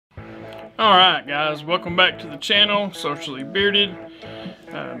Alright guys, welcome back to the channel, Socially Bearded.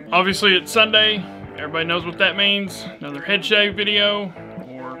 Obviously it's Sunday, everybody knows what that means. Another head shave video,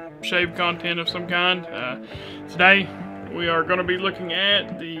 or shave content of some kind. Today we are going to be looking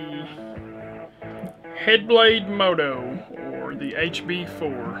at the Headblade Moto, or the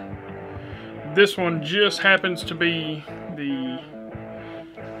HB4. This one just happens to be the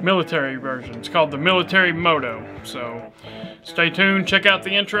military version. It's called the Military Moto. So stay tuned, check out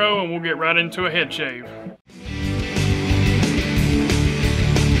the intro, and we'll get right into a head shave.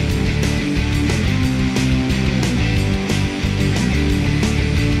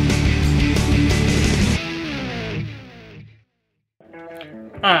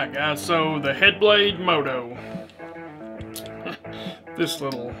 Alright guys, so the Headblade Moto. This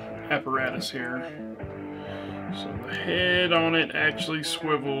little apparatus here. So the head on it actually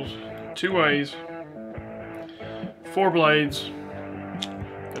swivels two ways. 4 blades.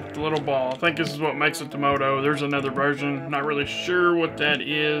 Got the little ball. I think this is what makes it the Moto. There's another version. Not really sure what that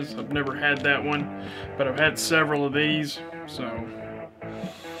is. I've never had that one, but I've had several of these. So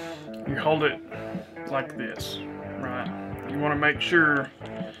you hold it like this, right? You want to make sure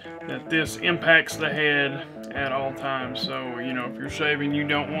that this impacts the head at all times. So, you know, if you're shaving, you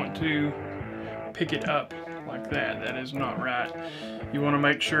don't want to pick it up like that. That is not right. You want to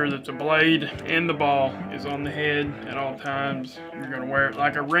make sure that the blade and the ball is on the head at all times. You're going to wear it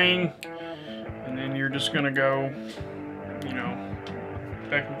like a ring, and then you're just going to go, you know,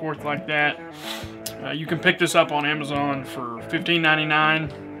 back and forth like that. You can pick this up on Amazon for $15.99.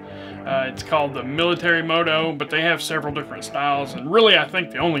 It's called the Military Moto, but they have several different styles, and really I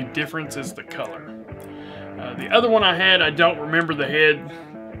think the only difference is the color. The other one I had, I don't remember the head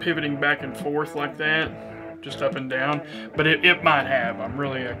pivoting back and forth like that, just up and down, but it might have. I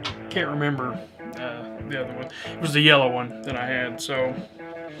can't remember the other one. It was the yellow one that I had. So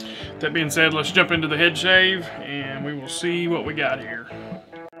that being said, let's jump into the head shave and we will see what we got here.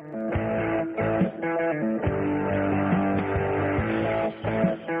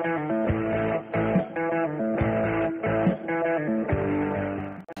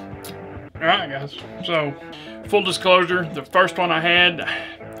 Alright guys, so full disclosure, the first one I had,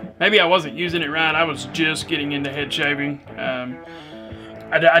 maybe I wasn't using it right. I was just getting into head shaving.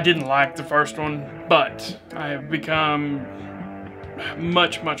 I didn't like the first one, but I have become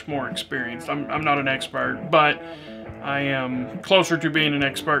much more experienced. I'm not an expert, but I am closer to being an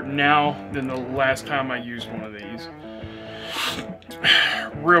expert now than the last time I used one of these.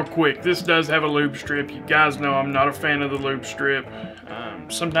 Real quick, this does have a lube strip. You guys know I'm not a fan of the lube strip.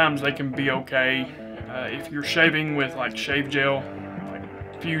 Sometimes they can be okay. If you're shaving with like shave gel,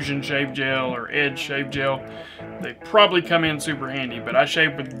 Fusion shave gel or Edge shave gel, they probably come in super handy, but I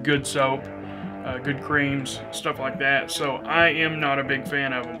shave with good soap, good creams, stuff like that, so I am not a big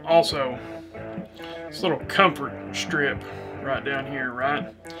fan of them. Also, this little comfort strip right down here,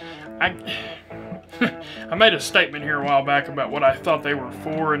 right? I made a statement here a while back about what I thought they were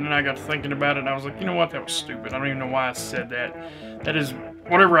for, and then I got to thinking about it and I was like, you know what, that was stupid. I don't even know why I said that. That is,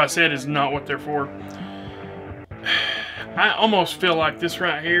 whatever I said is not what they're for. I almost feel like this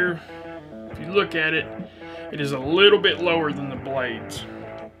right here, if you look at it, it is a little bit lower than the blades.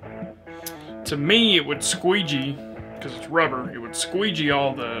 To me, it would squeegee, because it's rubber, it would squeegee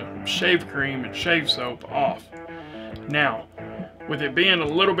all the shave cream and shave soap off. Now, with it being a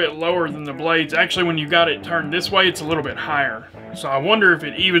little bit lower than the blades, actually when you got it turned this way, it's a little bit higher. So I wonder if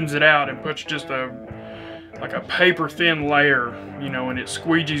it evens it out and puts just like a paper thin layer, you know, and it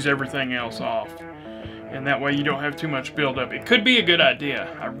squeegees everything else off. And that way you don't have too much buildup. It could be a good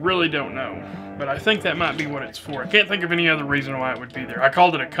idea. I really don't know. But I think that might be what it's for. I can't think of any other reason why it would be there. I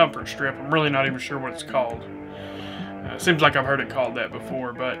called it a comfort strip. I'm really not even sure what it's called. Seems like I've heard it called that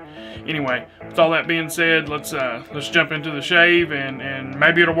before. But anyway, with all that being said, let's jump into the shave and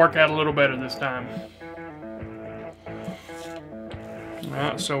maybe it'll work out a little better this time.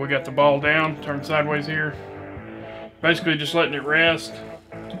 Alright, so we got the ball down, turned sideways here. Basically just letting it rest.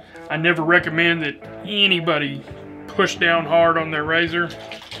 I never recommend that anybody push down hard on their razor,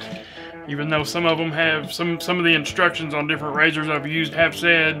 even though some of them have, some of the instructions on different razors I've used have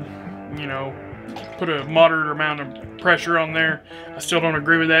said, you know, put a moderate amount of pressure on there. I still don't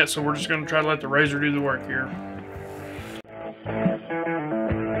agree with that, so we're just going to try to let the razor do the work here.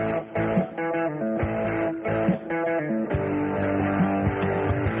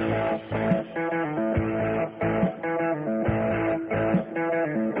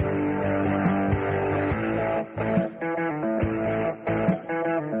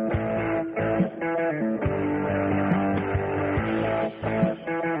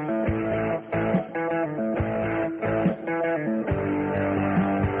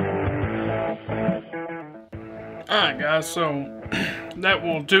 Alright guys, so that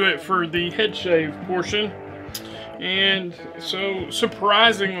will do it for the head shave portion. And so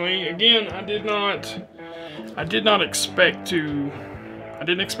surprisingly, again, I didn't expect to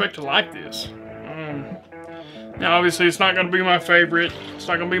like this. Now obviously it's not going to be my favorite, it's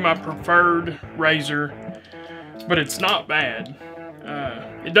not going to be my preferred razor, but it's not bad.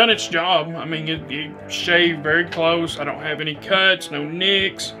 It done its job. I mean, it shaved very close. I don't have any cuts, no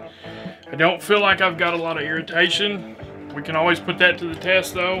nicks. I don't feel like I've got a lot of irritation. We can always put that to the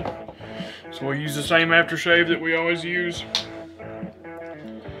test though. So we'll use the same aftershave that we always use.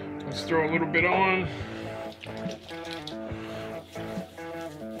 Let's throw a little bit on.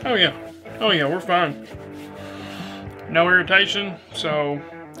 Oh yeah, we're fine. No irritation, so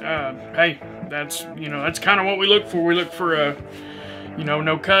hey, that's kind of what we look for. We look for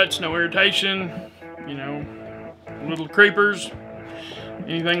no cuts, no irritation, little creepers,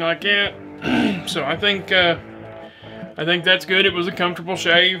 anything like that. So I think that's good. It was a comfortable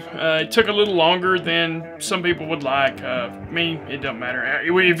shave. It took a little longer than some people would like. Me, it doesn't matter.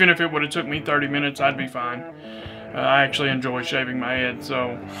 Even if it would have took me 30 minutes, I'd be fine. I actually enjoy shaving my head,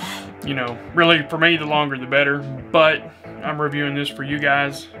 so really for me, the longer the better. But I'm reviewing this for you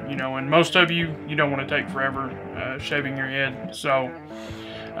guys, and most of you don't want to take forever shaving your head. So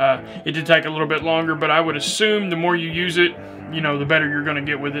it did take a little bit longer, but I would assume the more you use it, the better you're going to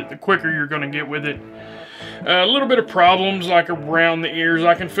get with it, the quicker you're going to get with it. A little bit of problems like around the ears.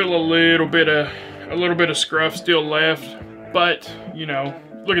 I can feel a little bit of scruff still left, but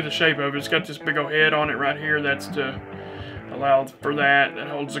look at the shape of it. It's got this big old head on it right here. That's to allow for that. That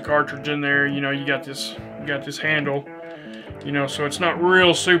holds the cartridge in there. You got this handle. So it's not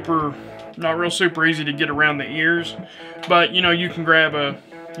real super easy to get around the ears. But you can grab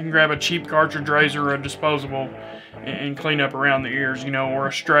a cheap cartridge razor or a disposable and clean up around the ears. Or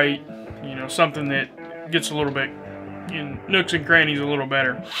a straight. Something that gets a little bit in nooks and crannies a little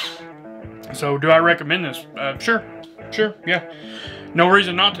better. So do I recommend this? Sure, yeah. No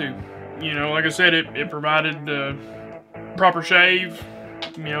reason not to. Like I said, it provided the proper shave.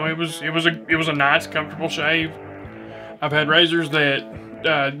 It was a nice, comfortable shave. I've had razors that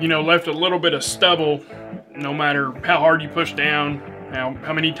left a little bit of stubble, no matter how hard you push down,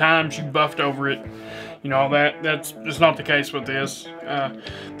 how many times you buffed over it. All that. That's not the case with this. The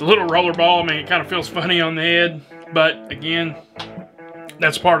little roller ball, I mean, it kind of feels funny on the head, but again,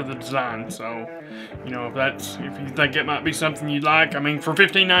 that's part of the design. So, if you think it might be something you'd like, I mean, for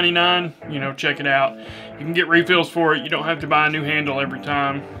 $15.99, check it out. You can get refills for it. You don't have to buy a new handle every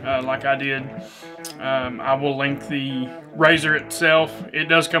time, like I did. I will link the razor itself. It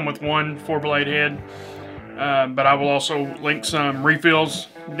does come with one 4-blade head, but I will also link some refills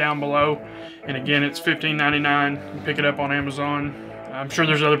down below. And again, it's $15.99. You pick it up on Amazon. I'm sure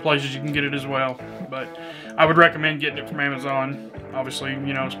there's other places you can get it as well, but I would recommend getting it from Amazon, obviously,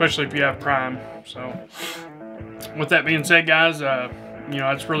 especially if you have Prime. So with that being said, guys,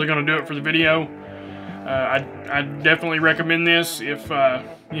 that's really going to do it for the video. I definitely recommend this if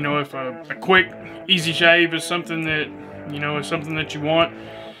if a quick, easy shave is something that you want.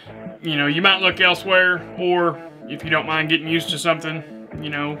 You might look elsewhere, or if you don't mind getting used to something,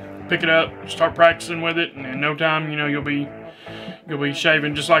 pick it up, start practicing with it, and in no time, you'll be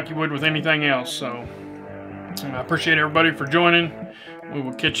shaving just like you would with anything else. So I appreciate everybody for joining. We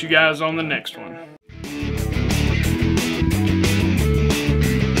will catch you guys on the next one.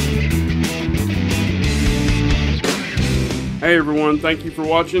 Hey everyone, thank you for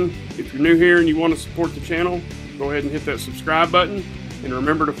watching. If you're new here and you want to support the channel, go ahead and hit that subscribe button, and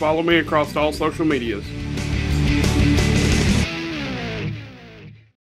remember to follow me across all social medias.